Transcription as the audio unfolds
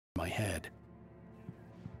my head.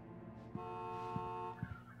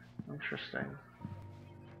 Interesting.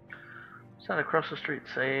 Send across the street,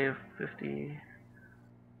 save 50%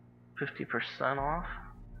 off.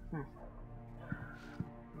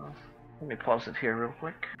 Well, let me pause it here real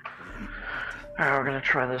quick. Alright, we're gonna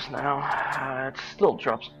try this now. It still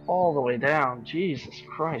drops all the way down. Jesus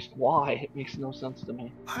Christ, why? It makes no sense to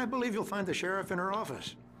me. I believe you'll find the sheriff in her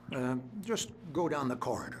office. Just go down the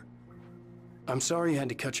corridor. I'm sorry you had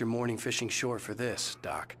to cut your morning fishing short for this,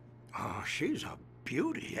 Doc. Oh, she's a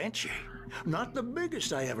beauty, ain't she? Not the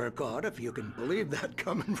biggest I ever caught, if you can believe that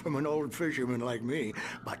coming from an old fisherman like me,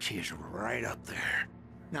 but she's right up there.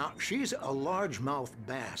 Now, she's a largemouth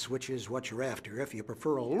bass, which is what you're after if you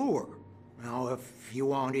prefer a lure. Now, if you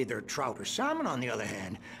want either trout or salmon, on the other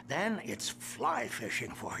hand, then it's fly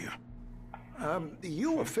fishing for you.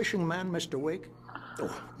 You a fishing man, Mr. Wake?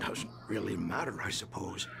 Oh, doesn't really matter, I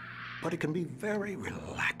suppose. But it can be very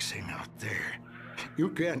relaxing out there. You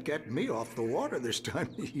can't get me off the water this time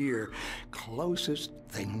of year. Closest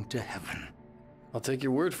thing to heaven. I'll take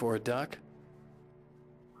your word for it, Doc.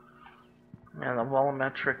 Yeah, the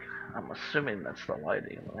volumetric, I'm assuming that's the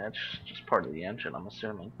lighting. That's just part of the engine, I'm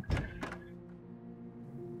assuming.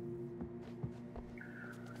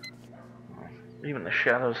 Even the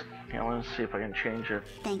shadows, let's see if I can change it.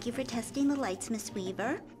 Thank you for testing the lights, Miss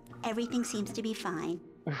Weaver. Everything seems to be fine.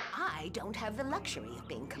 I don't have the luxury of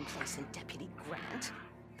being complacent, Deputy Grant.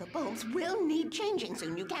 The bulbs will need changing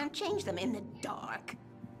soon. You can't change them in the dark.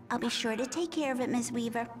 I'll be sure to take care of it, Miss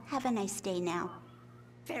Weaver. Have a nice day now.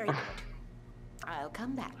 Very good. I'll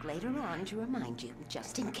come back later on to remind you,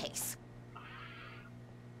 just in case.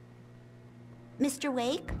 Mr.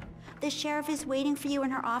 Wake, the sheriff is waiting for you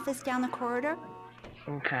in her office down the corridor.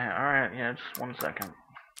 Okay, alright, yeah, just 1 second.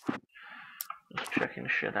 Just checking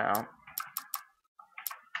shit out.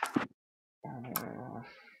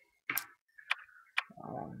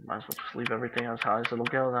 Might as well just leave everything as high as it'll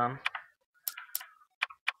go then.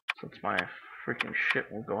 Since my freaking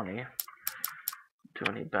shit won't go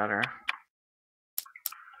do any better.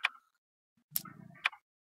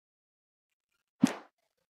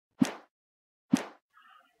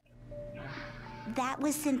 That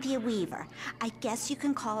was Cynthia Weaver. I guess you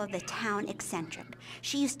can call her the town eccentric.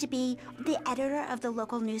 She used to be the editor of the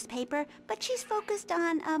local newspaper, but she's focused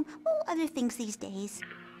on, other things these days.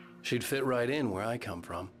 She'd fit right in where I come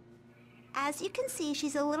from. As you can see,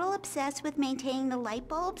 she's a little obsessed with maintaining the light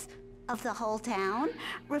bulbs of the whole town,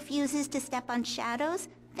 refuses to step on shadows,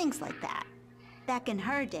 things like that. Back in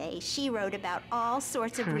her day, she wrote about all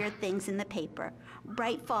sorts of weird things in the paper.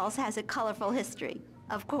 Bright Falls has a colorful history.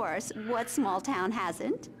 Of course, what small town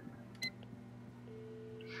hasn't?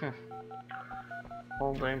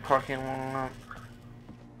 Holding parking lot.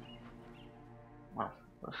 Well,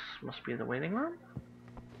 this must be the waiting room?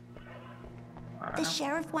 The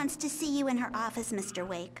sheriff wants to see you in her office, Mr.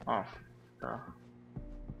 Wake. Oh.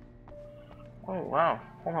 Oh, wow.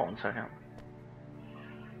 Hold on 1 second.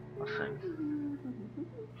 Let's see.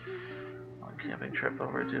 On camping trip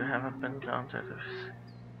overdue, haven't been contacted.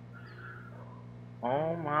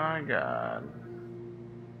 Oh my god.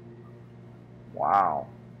 Wow.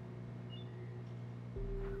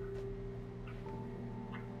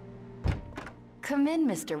 Come in,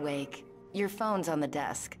 Mr. Wake. Your phone's on the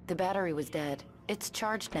desk. The battery was dead. It's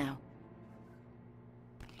charged now.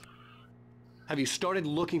 Have you started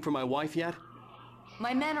looking for my wife yet?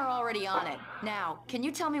 My men are already on it. Now, can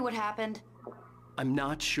you tell me what happened? I'm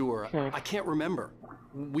not sure. I can't remember.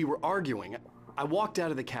 We were arguing. I walked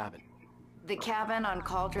out of the cabin. The cabin on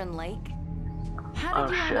Cauldron Lake? How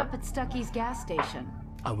did you end up at Stucky's gas station?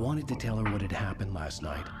 I wanted to tell her what had happened last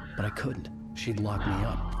night, but I couldn't. She'd lock me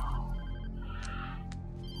up.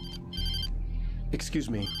 Excuse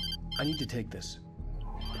me. I need to take this.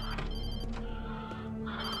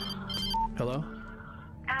 Hello?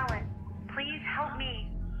 Alan, please help me.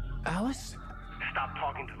 Alice? Stop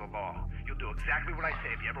talking to the law. You'll do exactly what I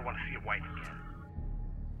say if you ever want to see your wife again.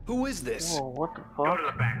 Who is this? Whoa, what the Go fuck? to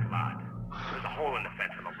the back lot. There's a hole in the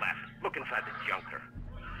fence on the left. Look inside the junker.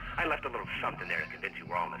 I left a little something there to convince you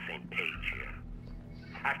we're all on the same page here.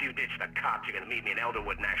 After you ditch the cops, you're gonna meet me in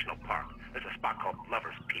Elderwood National Park. There's a spot called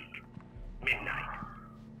Lover's Peak. Midnight.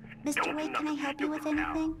 Mr. Wake, can I help you with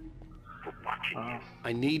anything? We're watching you.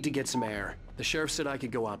 I need to get some air. The sheriff said I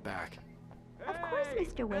could go out back. Of course,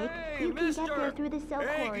 Mr. Wake. You can get there through the cell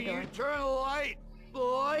corridor. Can you turn the light? The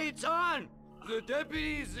light's on! The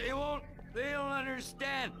deputies, they don't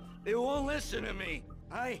understand. They won't listen to me.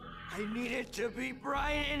 I need it to be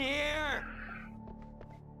bright in here.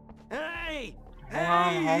 Hey!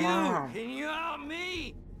 Hold you! on. Can you help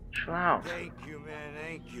me? Chill out. Thank you, man,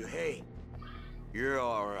 thank you. Hey, You're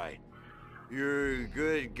all right. You're a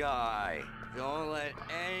good guy. Don't let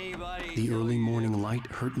anybody... The early morning light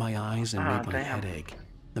hurt my eyes and made my damn. head ache.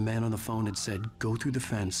 The man on the phone had said, go through the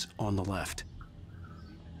fence on the left.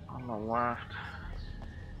 On the left.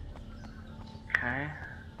 Okay.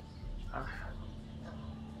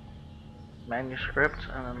 Manuscript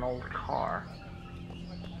and an old car.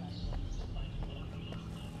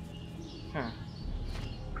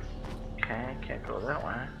 Okay, can't go that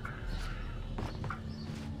way.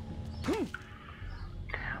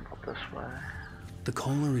 How about this way? The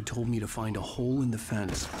caller had told me to find a hole in the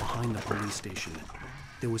fence behind the police station.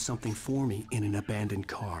 There was something for me in an abandoned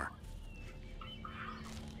car.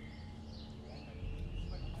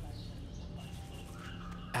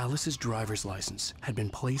 Alice's driver's license had been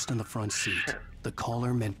placed on the front seat. The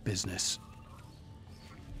caller meant business.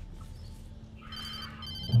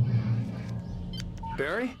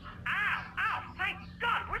 Barry? Ow! Ow! Thank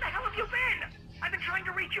God! Where the hell have you been? I've been trying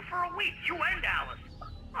to reach you for a week, you and Alice.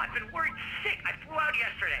 I've been worried sick. I flew out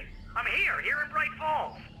yesterday. I'm here in Bright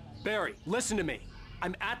Falls. Barry, listen to me.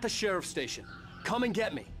 I'm at the sheriff's station. Come and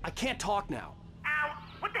get me. I can't talk now. Ow!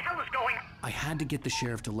 What the hell is going on? I had to get the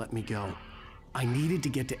sheriff to let me go. I needed to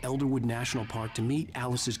get to Elderwood National Park to meet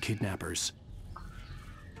Alice's kidnappers.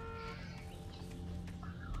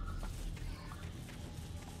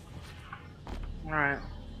 Alright.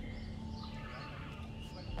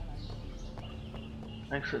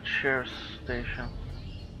 Exit sheriff's station.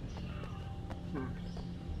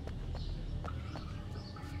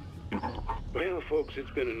 Well, folks, it's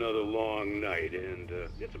been another long night, and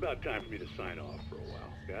it's about time for me to sign off for a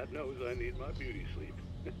while. God knows I need my beauty sleep.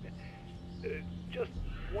 Just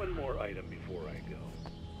one more item before I go.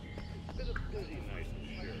 It's been a busy night in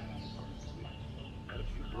the sheriff's department. Had a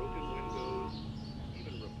few broken windows,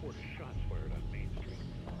 even a report of shots fired on Main Street.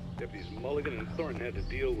 Deputies Mulligan and Thornton had to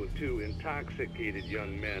deal with two intoxicated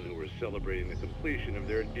young men who were celebrating the completion of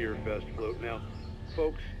their Deer Fest float. Now,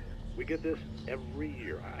 folks, we get this every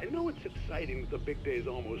year. I know it's exciting that the big day's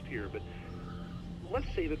almost here, but let's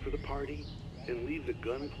save it for the party and leave the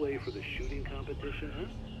gunplay for the shooting competition, huh?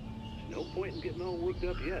 There's no point in getting all worked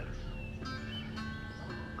up yet.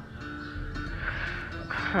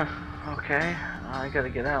 Okay, I gotta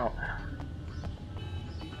get out.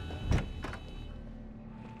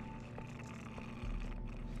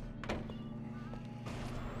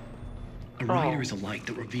 A writer is a light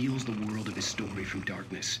that reveals the world of his story from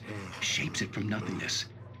darkness, shapes it from nothingness.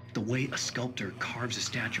 The way a sculptor carves a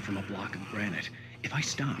statue from a block of granite. If I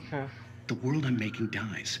stop, the world I'm making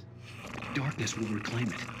dies. Darkness will reclaim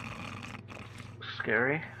it.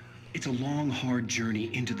 Scary. It's a long, hard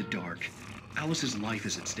journey into the dark. Alice's life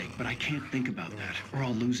is at stake, but I can't think about that, or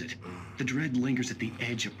I'll lose it. The dread lingers at the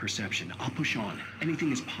edge of perception. I'll push on.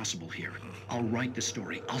 Anything is possible here. I'll write the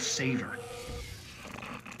story. I'll save her.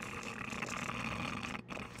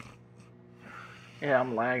 Yeah,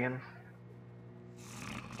 I'm lagging.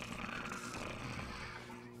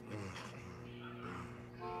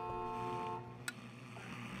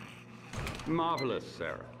 Marvelous,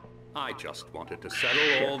 Sarah. I just wanted to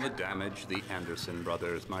settle all the damage the Anderson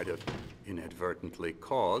brothers might have inadvertently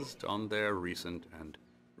caused on their recent and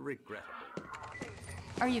regrettable...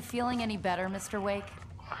 Are you feeling any better, Mr. Wake?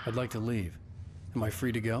 I'd like to leave. Am I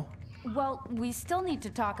free to go? Well, we still need to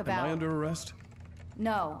talk about... Am I under arrest?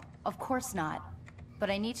 No, of course not. But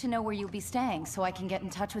I need to know where you'll be staying so I can get in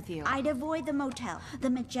touch with you. I'd avoid the motel. The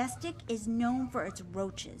Majestic is known for its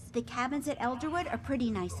roaches. The cabins at Elderwood are pretty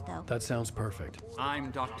nice, though. That sounds perfect. I'm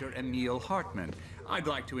Dr. Emil Hartman. I'd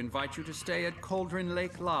like to invite you to stay at Cauldron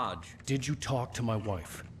Lake Lodge. Did you talk to my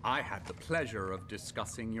wife? I had the pleasure of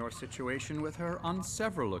discussing your situation with her on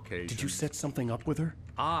several occasions. Did you set something up with her?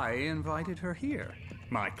 I invited her here.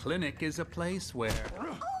 My clinic is a place where...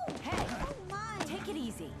 Oh, hey! Oh, my! Take it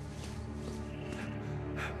easy.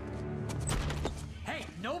 Hey,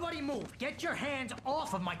 nobody move. Get your hands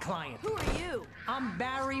off of my client. Who are you? I'm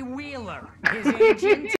Barry Wheeler, his agent.